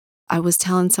I was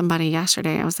telling somebody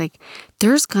yesterday, I was like,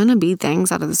 there's going to be things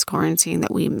out of this quarantine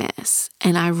that we miss.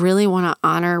 And I really want to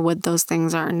honor what those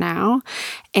things are now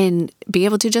and be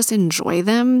able to just enjoy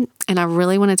them. And I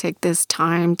really want to take this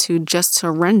time to just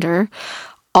surrender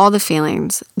all the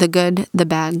feelings, the good, the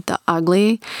bad, the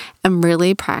ugly, and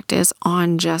really practice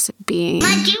on just being.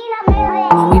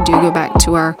 When we do go back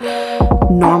to our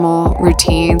normal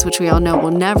routines, which we all know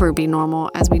will never be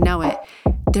normal as we know it,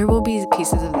 there will be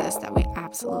pieces of this that we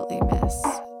absolutely miss.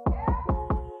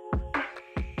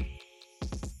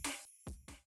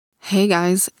 Hey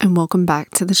guys, and welcome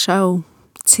back to the show.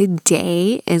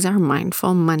 Today is our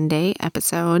Mindful Monday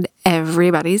episode,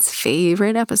 everybody's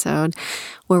favorite episode,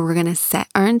 where we're going to set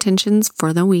our intentions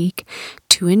for the week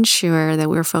to ensure that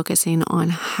we're focusing on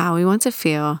how we want to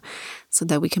feel so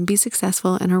that we can be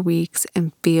successful in our weeks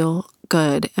and feel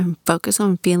good and focus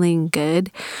on feeling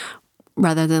good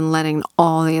rather than letting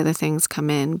all the other things come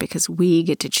in, because we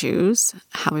get to choose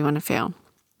how we want to feel.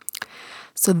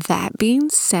 So that being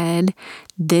said,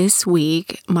 this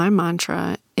week, my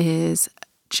mantra is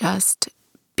just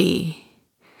be.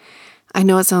 I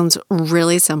know it sounds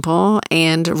really simple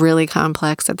and really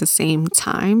complex at the same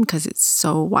time because it's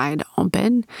so wide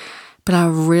open, but I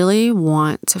really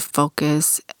want to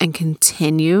focus and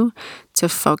continue to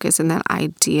focus in that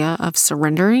idea of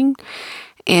surrendering.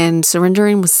 And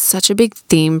surrendering was such a big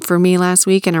theme for me last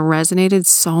week, and it resonated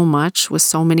so much with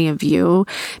so many of you,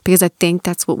 because I think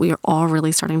that's what we are all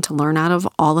really starting to learn out of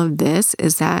all of this,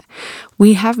 is that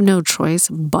we have no choice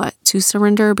but to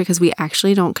surrender, because we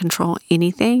actually don't control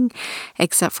anything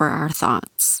except for our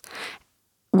thoughts,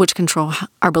 which control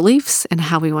our beliefs and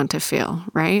how we want to feel,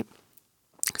 right?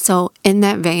 So in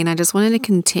that vein, I just wanted to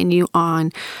continue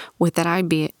on with that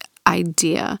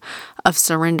idea of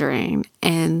surrendering.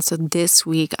 And so this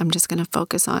week, I'm just going to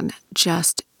focus on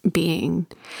just being.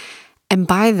 And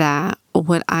by that,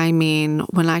 what I mean,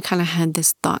 when I kind of had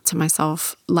this thought to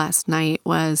myself last night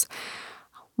was,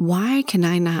 why can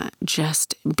I not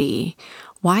just be?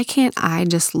 Why can't I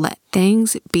just let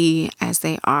things be as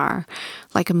they are?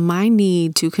 Like, my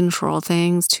need to control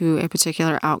things to a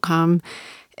particular outcome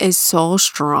is so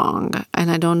strong, and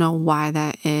I don't know why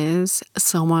that is.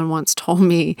 Someone once told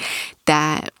me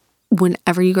that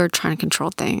whenever you are trying to control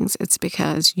things, it's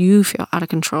because you feel out of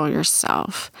control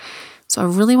yourself. So I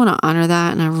really want to honor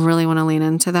that, and I really want to lean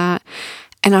into that,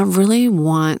 and I really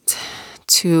want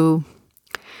to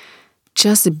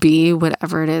just be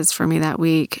whatever it is for me that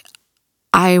week.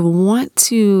 I want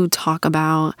to talk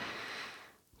about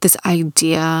this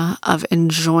idea of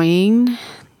enjoying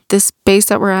this space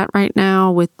that we're at right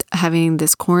now with having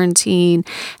this quarantine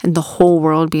and the whole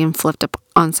world being flipped up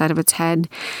on side of its head.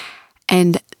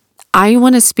 And I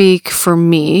want to speak for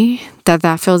me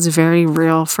that feels very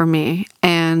real for me.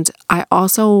 And I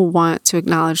also want to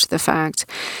acknowledge the fact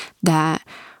that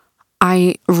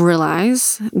I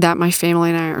realize that my family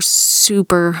and I are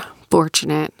super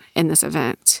fortunate in this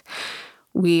event.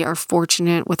 We are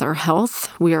fortunate with our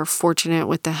health. We are fortunate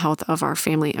with the health of our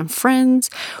family and friends.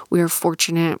 We are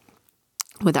fortunate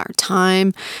with our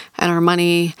time and our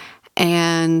money.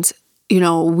 And,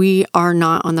 we are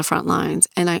not on the front lines.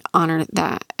 And I honor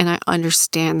that. And I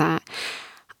understand that.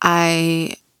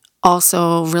 I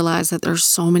also realize that there's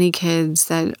so many kids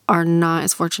that are not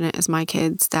as fortunate as my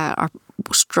kids that are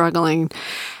struggling.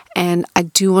 And I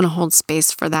do want to hold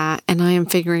space for that. And I am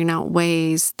figuring out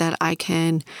ways that I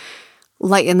can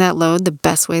lighten that load the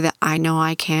best way that I know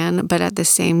I can, but at the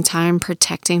same time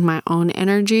protecting my own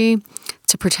energy,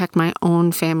 to protect my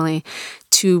own family,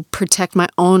 to protect my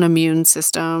own immune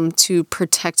system, to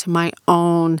protect my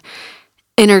own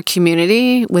inner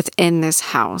community within this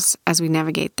house as we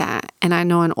navigate that. And I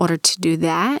know in order to do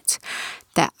that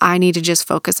I need to just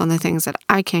focus on the things that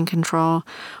I can control,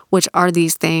 which are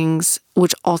these things,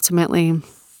 which ultimately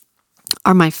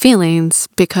are my feelings,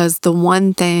 because the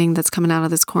one thing that's coming out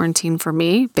of this quarantine for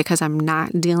me, because I'm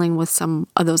not dealing with some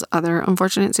of those other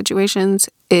unfortunate situations,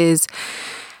 is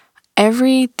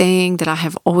everything that I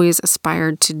have always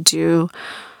aspired to do,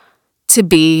 to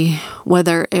be,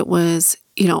 whether it was,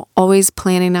 always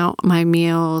planning out my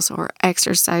meals or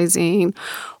exercising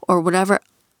or whatever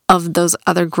of those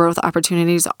other growth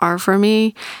opportunities are for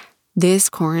me. This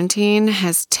quarantine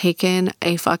has taken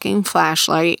a fucking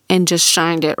flashlight and just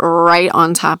shined it right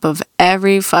on top of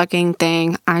every fucking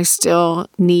thing I still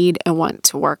need and want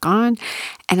to work on.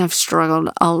 And I've struggled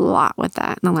a lot with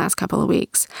that in the last couple of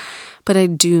weeks. But I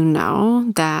do know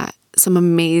that some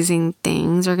amazing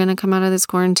things are going to come out of this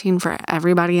quarantine for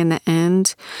everybody in the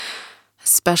end.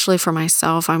 Especially for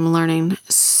myself, I'm learning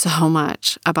so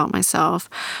much about myself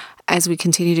as we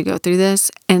continue to go through this.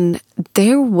 And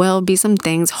there will be some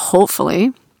things,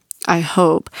 hopefully, I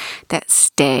hope that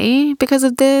stay because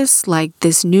of this, like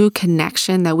this new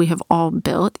connection that we have all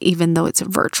built, even though it's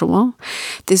virtual,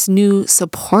 this new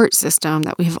support system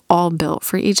that we have all built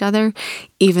for each other,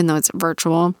 even though it's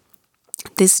virtual.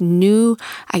 This new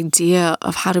idea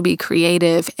of how to be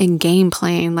creative and game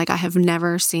playing like I have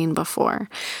never seen before.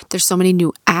 There's so many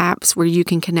new apps where you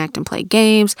can connect and play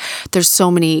games. There's so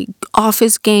many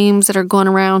office games that are going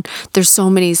around. There's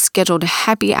so many scheduled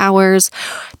happy hours.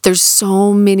 There's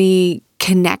so many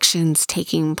connections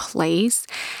taking place.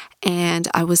 And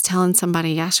I was telling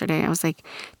somebody yesterday, I was like,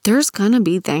 there's going to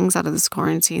be things out of this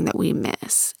quarantine that we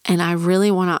miss. And I really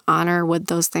want to honor what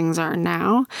those things are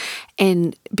now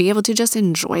and be able to just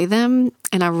enjoy them.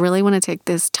 And I really want to take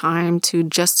this time to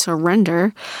just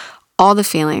surrender all the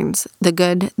feelings, the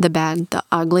good, the bad, the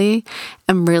ugly,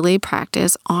 and really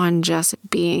practice on just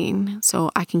being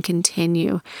so I can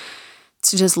continue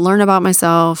to just learn about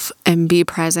myself and be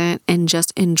present and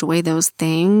just enjoy those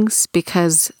things,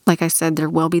 because like I said, there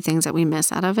will be things that we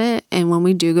miss out of it. And when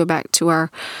we do go back to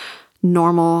our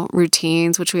normal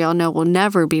routines, which we all know will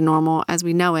never be normal as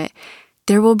we know it,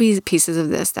 there will be pieces of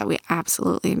this that we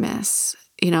absolutely miss.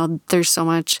 You know, there's so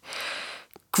much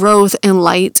growth and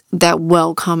light that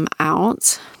will come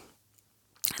out.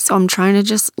 So I'm trying to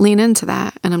just lean into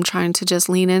that, and I'm trying to just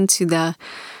lean into the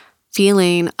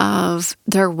feeling of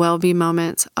there will be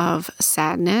moments of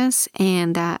sadness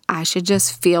and that I should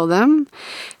just feel them,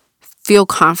 feel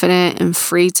confident and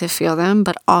free to feel them,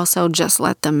 but also just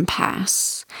let them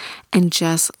pass and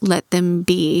just let them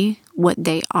be what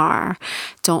they are.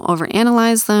 Don't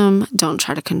overanalyze them. Don't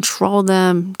try to control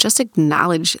them. Just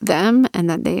acknowledge them and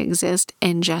that they exist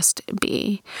and just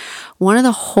be. One of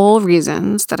the whole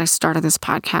reasons that I started this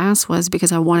podcast was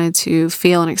because I wanted to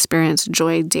feel and experience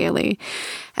joy daily.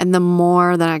 And the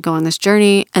more that I go on this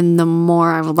journey and the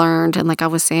more I've learned, and like I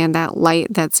was saying, that light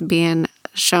that's being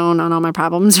shown on all my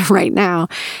problems right now,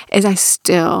 is I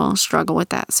still struggle with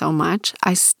that so much.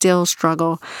 I still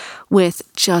struggle with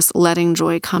just letting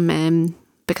joy come in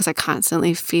because I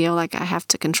constantly feel like I have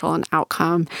to control an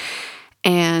outcome,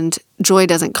 and joy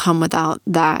doesn't come without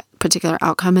that particular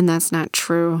outcome, and that's not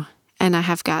true. And I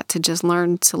have got to just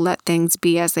learn to let things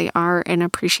be as they are and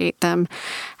appreciate them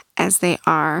as they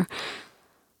are.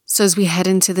 So as we head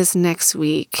into this next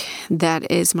week, that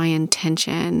is my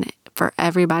intention for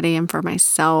everybody and for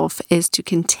myself, is to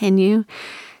continue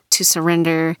to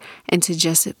surrender and to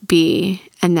just be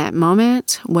in that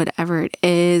moment, whatever it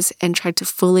is, and try to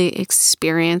fully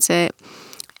experience it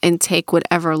and take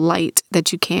whatever light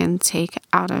that you can take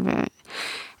out of it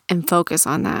and focus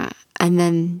on that. And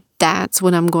then that's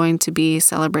what I'm going to be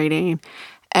celebrating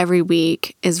every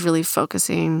week, is really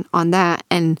focusing on that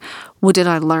and what did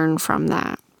I learn from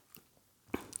that.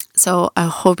 So I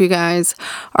hope you guys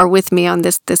are with me on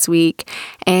this week.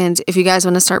 And if you guys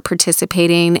want to start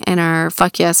participating in our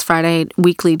Fuck Yes Friday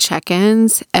weekly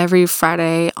check-ins, every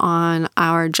Friday on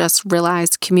our Just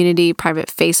Realized community private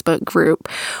Facebook group,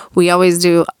 we always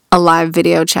do a live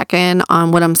video check-in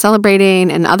on what I'm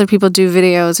celebrating, and other people do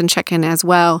videos and check-in as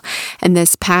well. And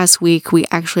this past week, we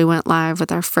actually went live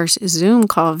with our first Zoom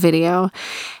call video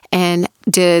and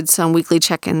did some weekly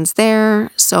check-ins there.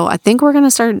 So I think we're going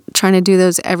to start trying to do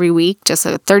those every week. Just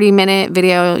a 30-minute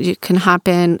video. You can hop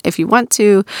in if you want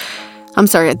to. A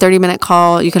 30-minute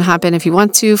call. You can hop in if you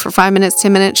want to for 5 minutes,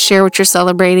 10 minutes, share what you're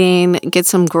celebrating, get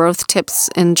some growth tips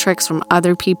and tricks from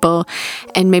other people,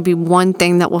 and maybe one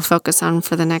thing that we'll focus on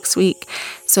for the next week.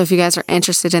 So if you guys are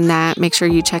interested in that, make sure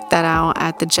you check that out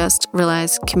at the Just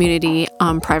Realized community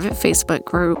private Facebook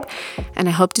group. And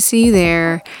I hope to see you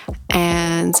there.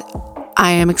 And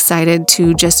I am excited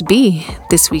to just be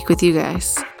this week with you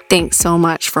guys. Thanks so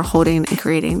much for holding and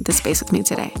creating this space with me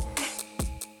today.